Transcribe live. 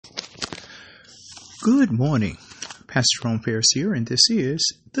Good morning. Pastor Ron Ferris here, and this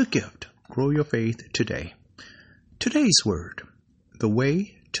is The Gift. Grow your faith today. Today's word, the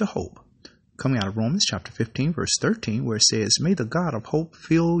way to hope, coming out of Romans chapter 15, verse 13, where it says, "May the God of hope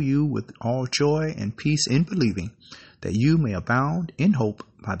fill you with all joy and peace in believing, that you may abound in hope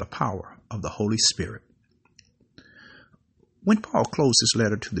by the power of the Holy Spirit." When Paul closed his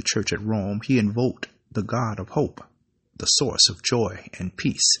letter to the church at Rome, he invoked the God of hope, the source of joy and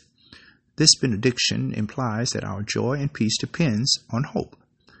peace. This benediction implies that our joy and peace depends on hope.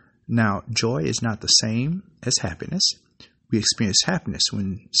 Now, joy is not the same as happiness. We experience happiness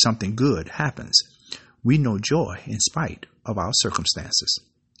when something good happens. We know joy in spite of our circumstances.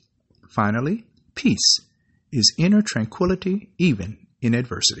 Finally, peace is inner tranquility even in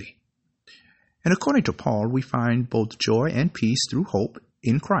adversity. And according to Paul, we find both joy and peace through hope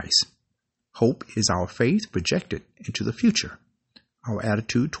in Christ. Hope is our faith projected into the future. Our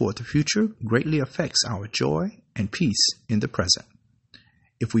attitude toward the future greatly affects our joy and peace in the present.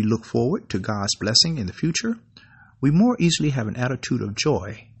 If we look forward to God's blessing in the future, we more easily have an attitude of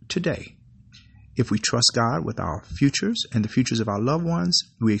joy today. If we trust God with our futures and the futures of our loved ones,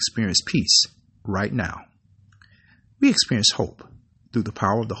 we experience peace right now. We experience hope through the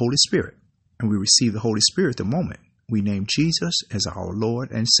power of the Holy Spirit, and we receive the Holy Spirit the moment we name Jesus as our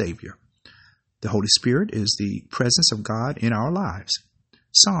Lord and Savior. The Holy Spirit is the presence of God in our lives.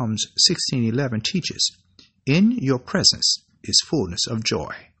 Psalms 16:11 teaches, "In your presence is fullness of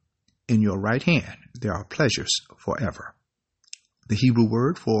joy. In your right hand there are pleasures forever." The Hebrew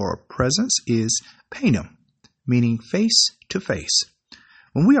word for presence is panim, meaning face to face.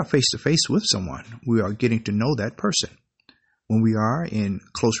 When we are face to face with someone, we are getting to know that person. When we are in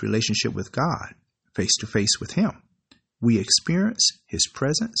close relationship with God, face to face with Him, we experience His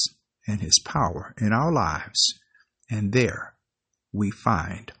presence and His power in our lives, and there we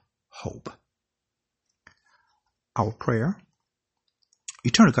find hope. Our prayer.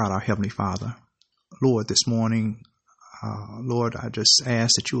 Eternal God, our Heavenly Father, Lord, this morning, Lord, I just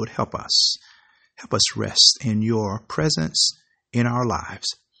ask that you would help us rest in your presence in our lives,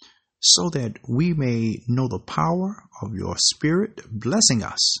 so that we may know the power of your Spirit blessing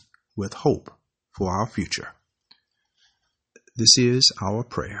us with hope for our future. This is our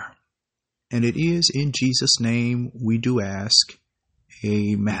prayer. And it is in Jesus' name we do ask.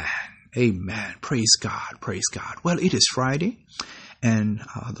 Amen. Amen. Praise God. Praise God. Well, it is Friday, and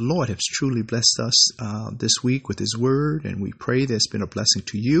the Lord has truly blessed us this week with His Word, and we pray that it's been a blessing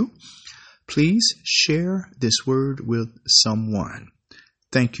to you. Please share this Word with someone.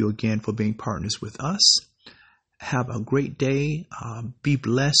 Thank you again for being partners with us. Have a great day. Be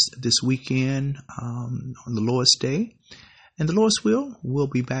blessed this weekend on the Lord's Day. And the Lord's will, we'll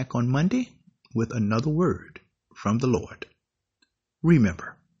be back on Monday with another word from the Lord.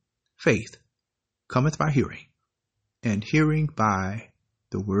 Remember, faith cometh by hearing, and hearing by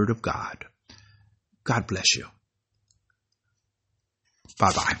the word of God. God bless you.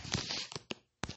 Bye-bye.